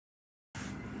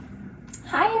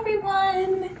Hi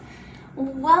everyone!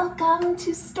 Welcome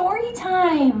to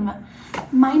Storytime!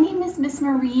 My name is Miss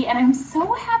Marie and I'm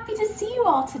so happy to see you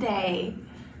all today.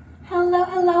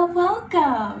 Hello,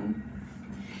 welcome!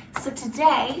 So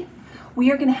today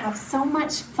we are going to have so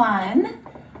much fun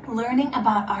learning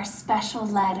about our special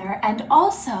letter and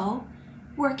also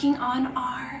working on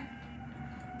our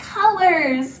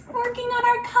colors. We're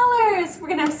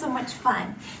going to have so much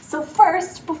fun. So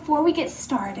first, before we get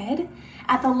started,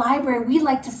 at the library, we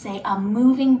like to say a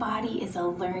moving body is a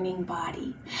learning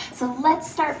body. So let's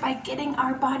start by getting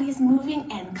our bodies moving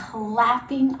and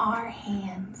clapping our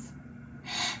hands.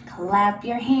 Clap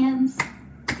your hands,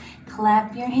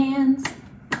 clap your hands.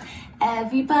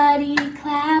 Everybody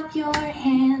clap your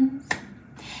hands.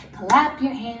 Clap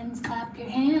your hands, clap your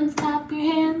hands, clap your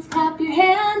hands, clap your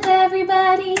hands.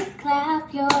 Everybody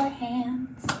clap your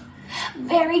hands.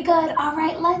 Very good. All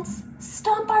right, let's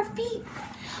stomp our feet.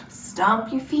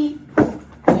 Stomp your feet,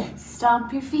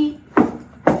 stomp your feet.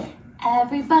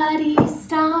 Everybody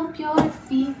stomp your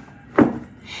feet.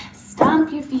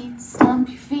 Stomp your feet, stomp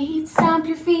your feet, stomp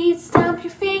your feet, stomp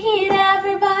your feet.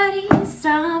 Everybody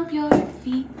stomp your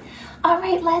feet. All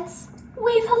right, let's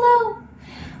wave hello.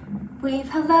 Wave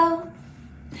hello,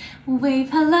 wave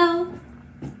hello.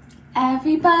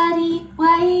 Everybody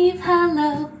wave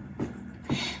hello.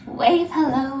 Wave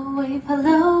hello, wave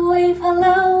hello, wave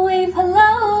hello, wave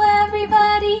hello.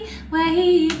 Everybody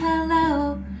wave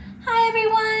hello. Hi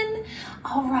everyone.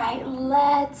 All right,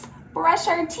 let's brush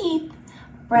our teeth.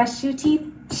 Brush your teeth.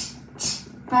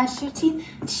 Brush your teeth.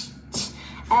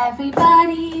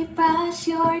 Everybody brush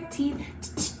your teeth.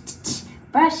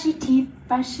 Brush your teeth,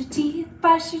 brush your teeth,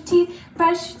 brush your teeth,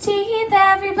 brush your teeth.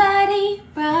 Everybody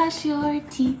brush your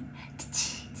teeth.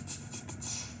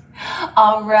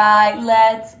 All right,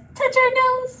 let's touch our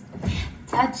nose.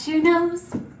 Touch your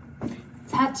nose.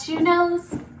 Touch your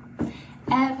nose.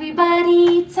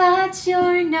 Everybody touch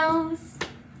your nose.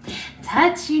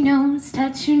 Touch your nose,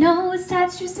 touch your nose,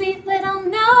 touch your sweet little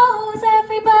nose.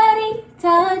 Everybody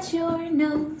touch your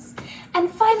nose. And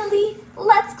finally,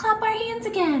 let's clap our hands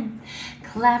again.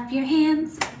 Clap your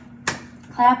hands.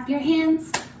 Clap your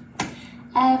hands.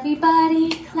 Everybody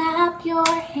clap your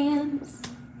hands.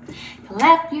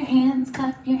 Clap your hands,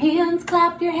 clap your hands,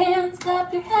 clap your hands,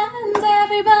 clap your hands.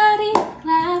 Everybody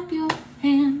clap your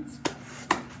hands.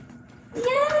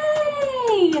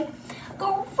 Yay!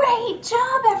 Great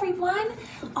job, everyone.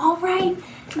 All right,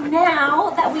 now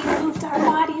that we've moved our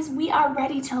bodies, we are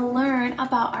ready to learn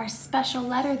about our special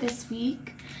letter this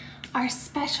week. Our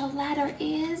special letter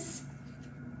is,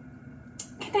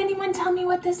 can anyone tell me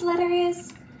what this letter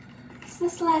is? What's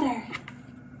this letter?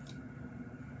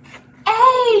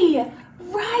 A!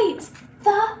 Right,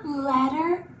 the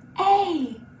letter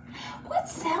A. What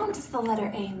sound does the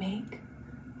letter A make?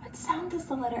 What sound does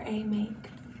the letter A make?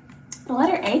 The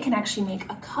letter A can actually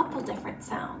make a couple different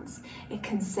sounds. It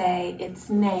can say its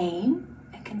name,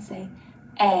 it can say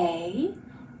A,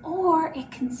 or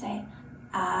it can say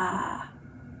ah,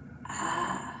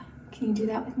 ah. Can you do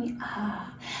that with me?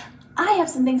 Ah. I have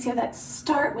some things here that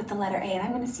start with the letter A, and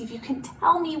I'm going to see if you can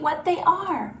tell me what they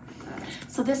are.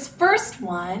 So this first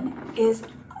one is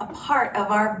a part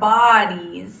of our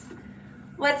bodies.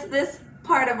 What's this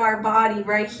part of our body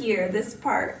right here? This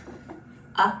part.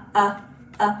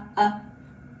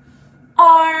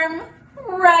 Arm.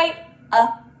 Right.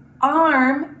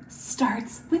 Arm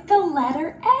starts with the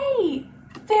letter A.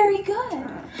 Very good.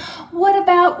 What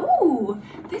about, ooh,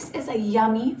 this is a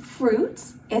yummy fruit.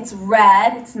 It's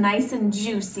red. It's nice and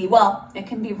juicy. Well, it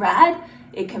can be red.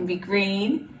 It can be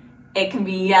green. It can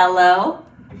be yellow.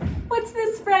 What's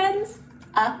this, friends?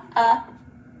 Apple.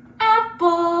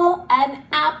 An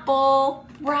apple.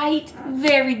 Right.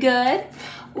 Very good.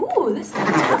 Ooh, this is a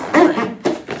tough one.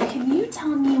 Can you tell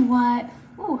me what,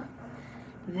 ooh,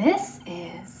 this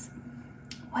is?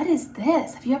 What is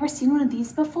this? Have you ever seen one of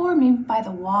these before? Maybe by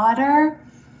the water?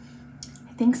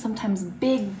 I think sometimes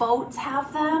big boats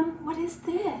have them. What is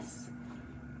this?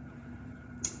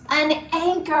 An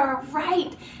anchor.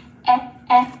 Right.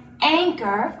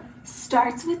 Anchor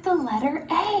starts with the letter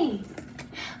A.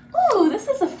 Ooh, this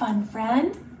is a fun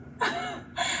friend.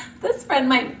 This friend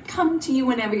might come to you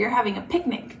whenever you're having a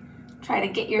picnic. Try to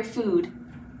get your food.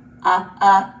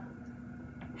 Ant.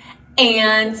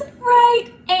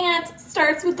 Right, ant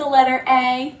starts with the letter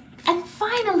A. And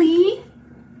finally,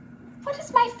 what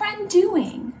is my friend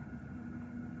doing?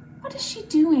 What is she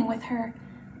doing with her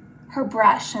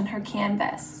brush and her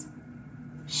canvas?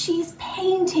 She's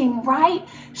painting, right?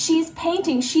 She's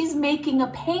painting. She's making a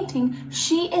painting.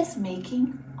 She is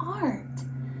making art.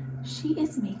 She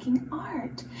is making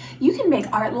art. You can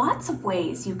make art lots of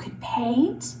ways. You could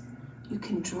paint, You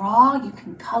can draw, you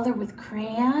can color with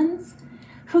crayons.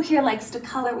 Who here likes to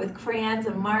color with crayons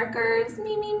and markers?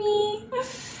 Me, me, me.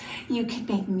 You can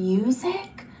make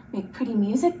music, make pretty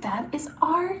music. That is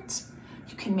art.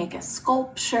 You can make a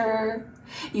sculpture.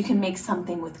 You can make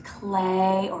something with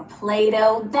clay or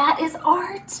Play-Doh. That is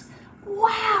art.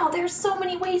 Wow, there's so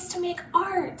many ways to make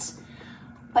art.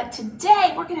 But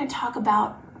today we're going to talk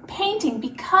about painting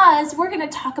because we're going to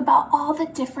talk about all the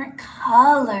different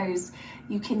colors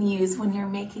you can use when you're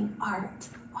making art.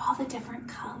 All the different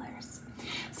colors.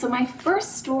 So my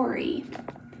first story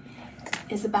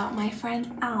is about my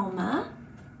friend Alma.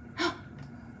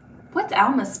 What's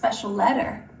Alma's special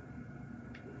letter?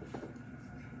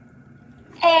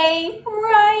 A,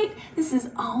 right. This is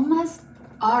Alma's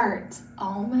art.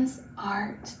 Alma's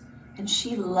art. And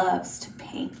she loves to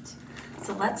paint.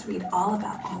 So let's read all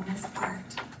about Alma's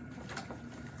art.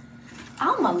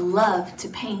 Alma loved to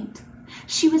paint.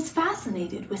 She was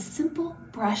fascinated with simple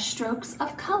brush strokes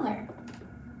of color.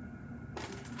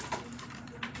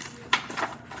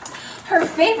 Her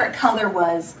favorite color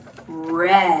was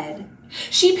red.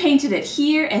 She painted it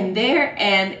here and there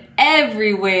and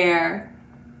everywhere.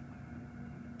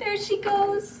 There she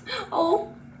goes.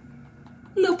 Oh,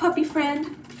 little puppy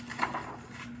friend.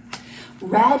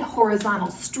 Red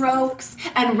horizontal strokes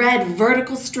and red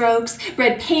vertical strokes,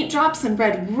 red paint drops and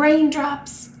red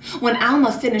raindrops. When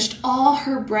Alma finished all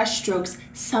her brush strokes,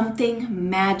 something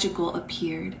magical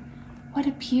appeared. What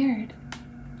appeared?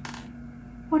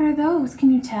 What are those?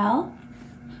 Can you tell?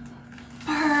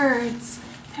 Birds.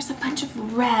 There's a bunch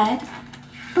of red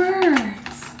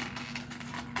birds.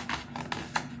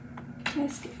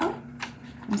 Oh,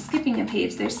 I'm skipping a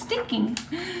page. They're sticking.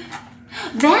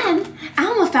 Then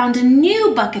Alma found a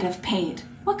new bucket of paint.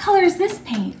 What color is this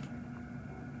paint?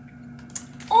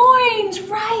 Orange,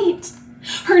 right.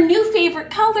 Her new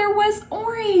favorite color was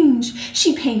orange.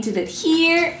 She painted it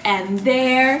here and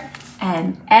there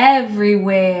and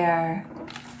everywhere.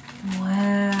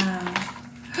 Wow.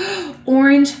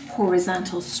 Orange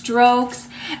horizontal strokes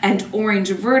and orange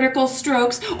vertical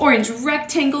strokes, orange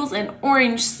rectangles and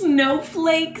orange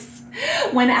snowflakes.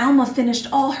 When Alma finished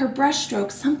all her brush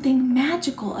strokes, something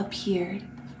magical appeared.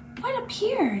 What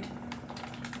appeared?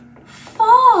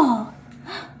 Fall.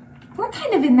 We're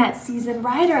kind of in that season,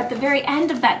 right? Or at the very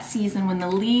end of that season when the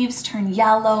leaves turn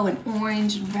yellow and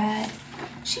orange and red.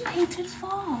 She painted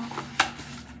fall.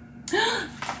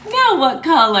 Now what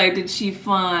color did she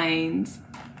find?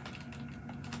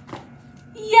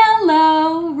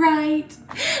 Yellow, right.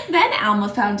 Then Alma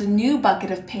found a new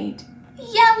bucket of paint.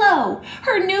 Yellow.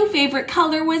 Her new favorite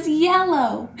color was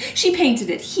yellow. She painted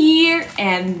it here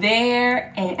and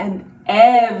there and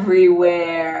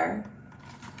everywhere.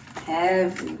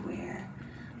 Everywhere.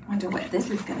 Wonder what this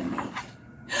is gonna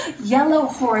make. Yellow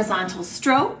horizontal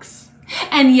strokes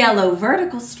and yellow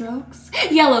vertical strokes,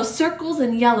 yellow circles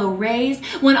and yellow rays.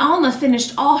 When Alma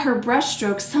finished all her brush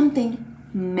strokes, something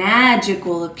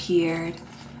magical appeared.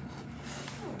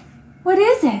 What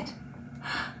is it?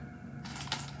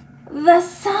 The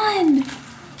sun.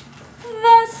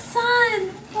 The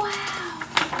sun.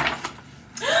 Wow.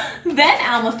 Then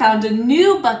Alma found a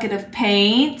new bucket of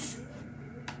paint.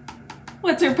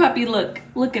 What's her puppy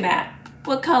looking at?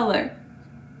 What color?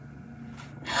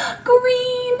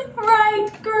 Green, right,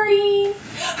 green.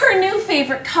 Her new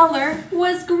favorite color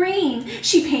was green.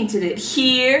 She painted it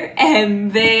here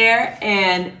and there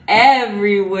and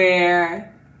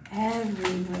everywhere.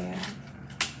 Everywhere.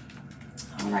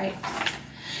 All right.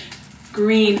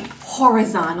 Green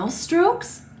horizontal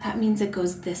strokes. That means it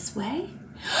goes this way.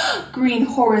 Green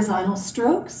horizontal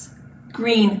strokes.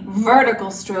 Green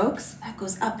vertical strokes. That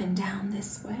goes up and down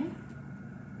this way.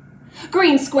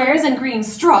 Green squares and green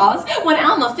straws. When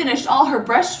Alma finished all her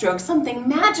brush strokes, something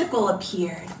magical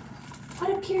appeared.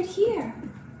 What appeared here?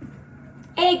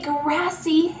 A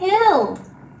grassy hill.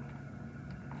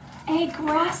 A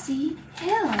grassy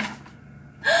hill.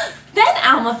 Then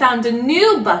Alma found a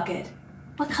new bucket.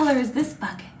 What color is this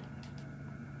bucket?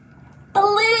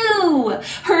 Blue.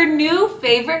 Her new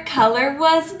favorite color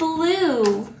was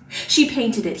blue. She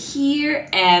painted it here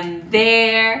and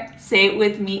there. Say it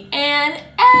with me. And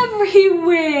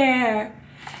everywhere.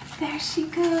 There she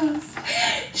goes.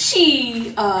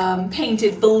 She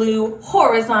painted blue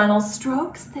horizontal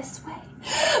strokes this way.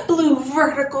 Blue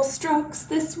vertical strokes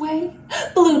this way.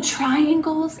 Blue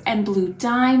triangles and blue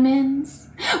diamonds.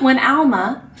 When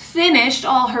Alma finished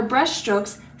all her brush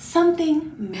strokes,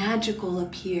 something magical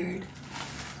appeared.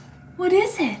 What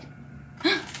is it?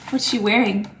 What's she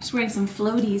wearing? She's wearing some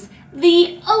floaties.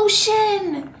 The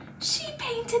ocean! She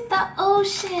painted the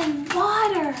ocean,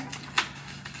 water.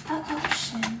 The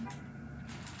ocean.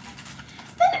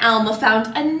 Then Alma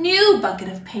found a new bucket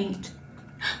of paint.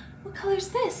 What color is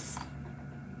this?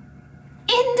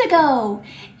 Indigo!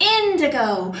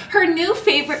 Indigo! Her new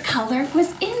favorite color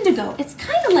was indigo. It's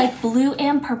kind of like blue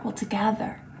and purple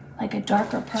together, like a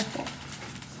darker purple.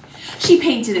 She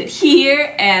painted it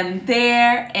here and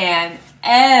there and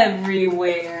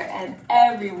everywhere and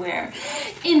everywhere.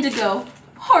 Indigo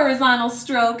horizontal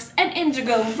strokes and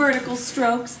indigo vertical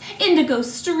strokes, indigo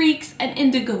streaks and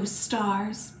indigo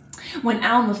stars. When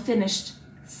Alma finished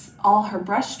all her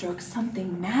brush strokes,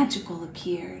 something magical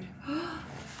appeared.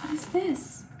 What is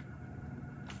this?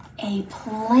 A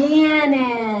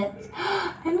planet.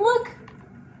 And look,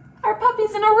 our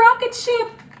puppy's in a rocket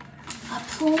ship. A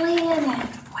planet.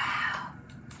 Wow.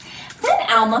 Then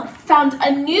Alma found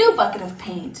a new bucket of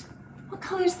paint. What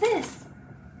color is this?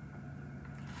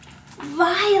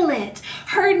 Violet.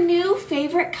 Her new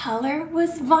favorite color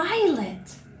was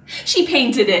violet. She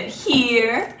painted it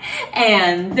here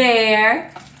and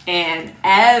there and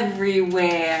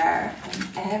everywhere and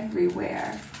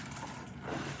everywhere.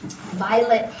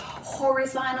 Violet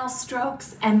horizontal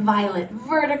strokes and violet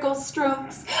vertical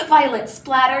strokes, violet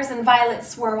splatters and violet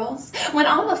swirls. When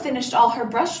Alma finished all her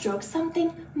brush strokes,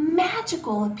 something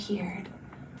magical appeared.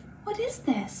 What is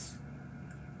this?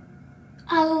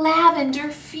 A lavender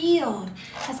field.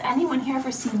 Has anyone here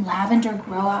ever seen lavender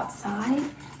grow outside?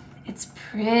 It's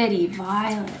pretty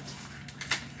violet.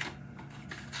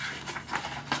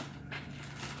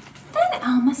 Then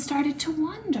Alma started to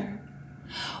wonder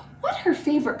what her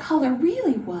favorite color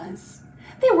really was.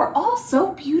 They were all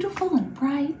so beautiful and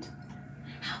bright.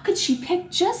 How could she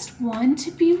pick just one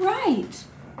to be right?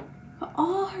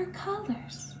 All her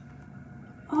colors.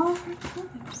 All her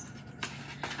colors.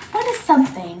 What is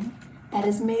something that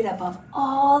is made up of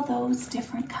all those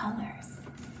different colors?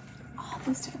 All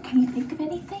those different, can you think of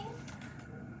anything?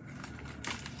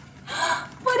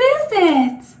 What is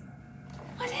it?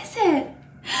 What is it?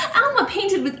 Alma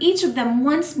painted with each of them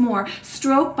once more,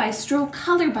 stroke by stroke,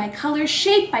 color by color,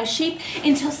 shape by shape,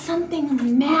 until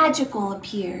something magical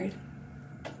appeared.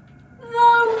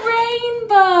 The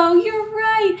rainbow! You're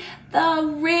right,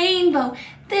 the rainbow.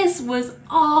 This was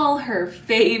all her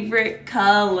favorite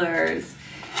colors.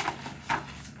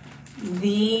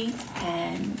 The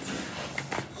end.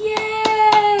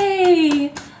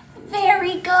 Yay!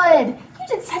 Very good. You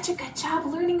did such a good job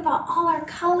learning about all our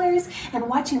colors and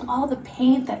watching all the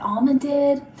paint that Alma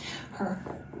did. Her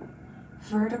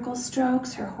vertical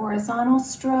strokes, her horizontal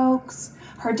strokes,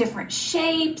 her different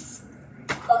shapes.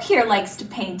 Who here likes to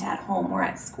paint at home or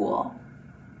at school?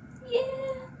 Yeah,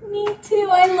 me too.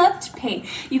 I love to paint.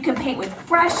 You can paint with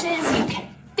brushes, you can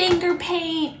finger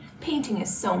paint. Painting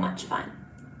is so much fun.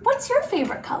 What's your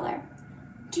favorite color?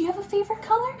 Do you have a favorite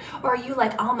color? Or are you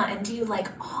like Alma and do you like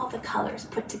all the colors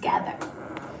put together?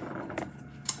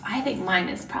 I think mine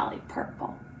is probably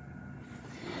purple.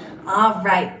 All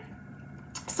right.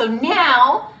 So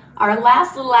now, our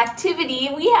last little activity,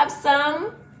 we have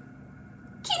some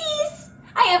kitties.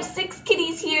 I have 6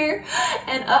 kitties here.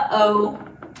 And uh-oh,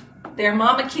 their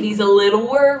mama kitty's a little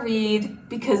worried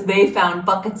because they found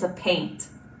buckets of paint.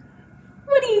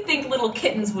 What do you think little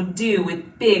kittens would do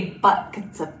with big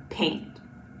buckets of paint?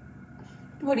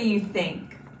 What do you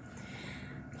think?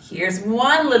 Here's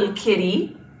one little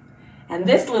kitty, and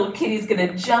this little kitty's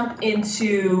gonna jump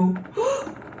into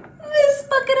this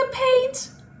bucket of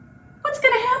paint. What's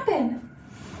gonna happen?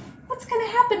 What's gonna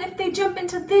happen if they jump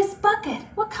into this bucket?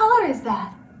 What color is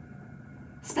that?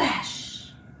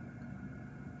 Splash.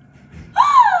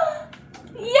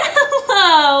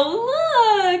 Yellow,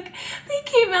 look. They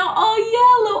came out all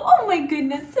yellow. Oh my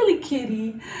goodness, silly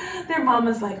kitty. Their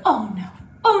mama's like, oh no,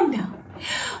 oh no.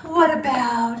 What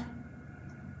about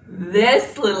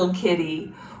this little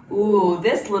kitty? Ooh,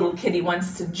 this little kitty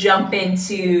wants to jump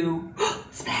into,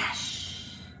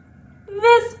 splash,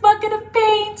 this bucket of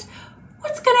paint.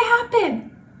 What's gonna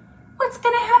happen? What's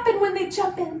gonna happen when they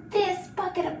jump in this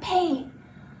bucket of paint?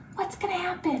 What's gonna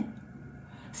happen?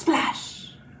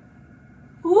 Splash.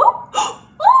 Whoop.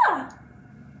 Ah!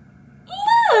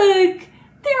 Look,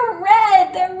 they're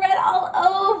red all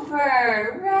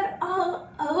over, red all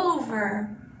over.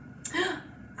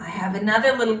 I have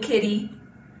another little kitty.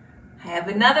 I have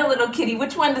another little kitty.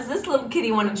 Which one does this little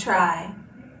kitty want to try?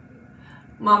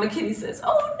 Mama kitty says,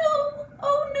 oh no,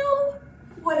 oh no.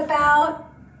 What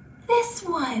about this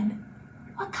one?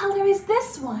 What color is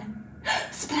this one?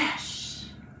 Splash,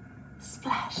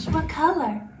 splash, what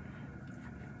color?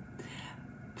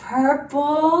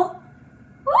 Purple.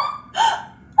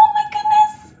 Oh my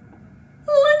goodness!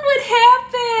 Look what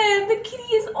happened! The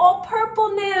kitty is all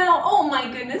purple now. Oh my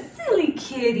goodness, silly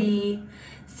kitty.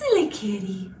 Silly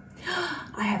kitty.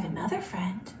 I have another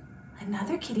friend.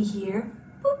 Another kitty here.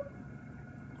 Boop.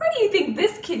 What do you think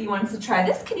this kitty wants to try?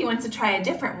 This kitty wants to try a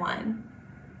different one.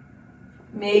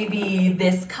 Maybe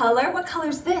this color. What color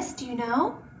is this? Do you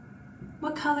know?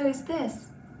 What color is this?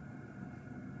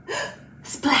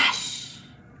 Splash!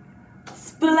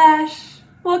 Splash!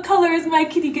 What color is my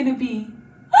kitty gonna be?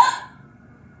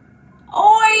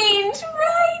 Orange,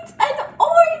 right? An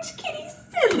orange kitty,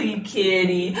 silly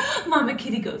kitty. Mama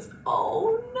kitty goes,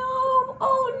 oh no,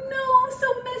 I'm so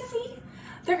messy.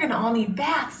 They're gonna all need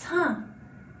baths, huh?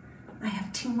 I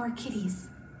have 2 more kitties.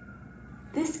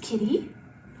 This kitty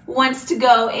wants to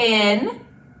go in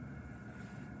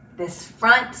this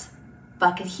front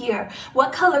bucket here.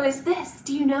 What color is this?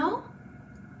 Do you know?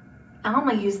 I'm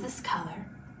gonna use this color.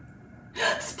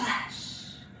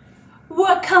 Splash!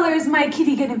 What color is my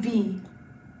kitty gonna be?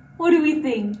 What do we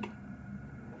think?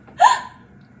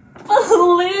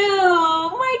 Blue!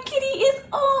 My kitty is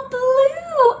all blue!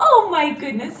 Oh my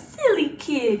goodness, silly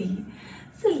kitty.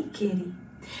 Silly kitty.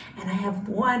 And I have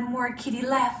 1 more kitty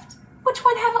left. Which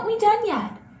one haven't we done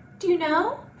yet? Do you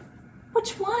know?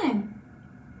 Which one?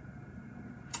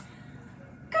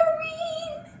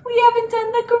 Green! We haven't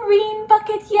done the green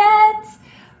bucket yet.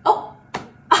 Oh,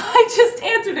 I just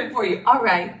answered it for you. All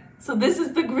right, so this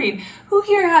is the green. Who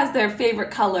here has their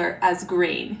favorite color as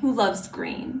green? Who loves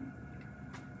green?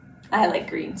 I like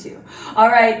green too. All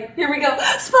right, here we go.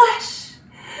 Splash!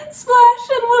 Splash,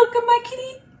 and look at my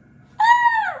kitty.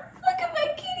 Ah, look at my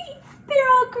kitty. They're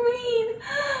all green.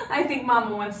 I think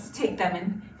Mama wants to take them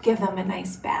and give them a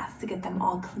nice bath to get them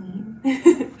all clean.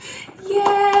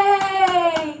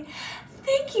 Yay!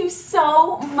 Thank you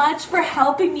so much for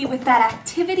helping me with that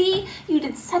activity. You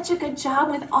did such a good job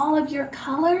with all of your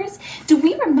colors. Do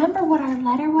we remember what our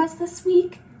letter was this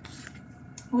week?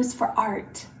 It was for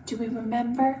art. Do we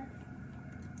remember?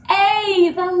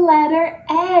 A, the letter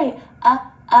A.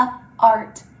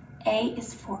 Art. A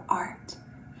is for art.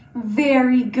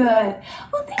 Very good.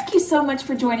 Well, thank you so much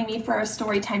for joining me for our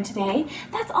story time today.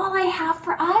 That's all I have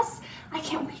for us. I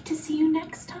can't wait to see you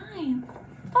next time.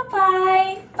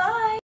 Bye-bye. Bye.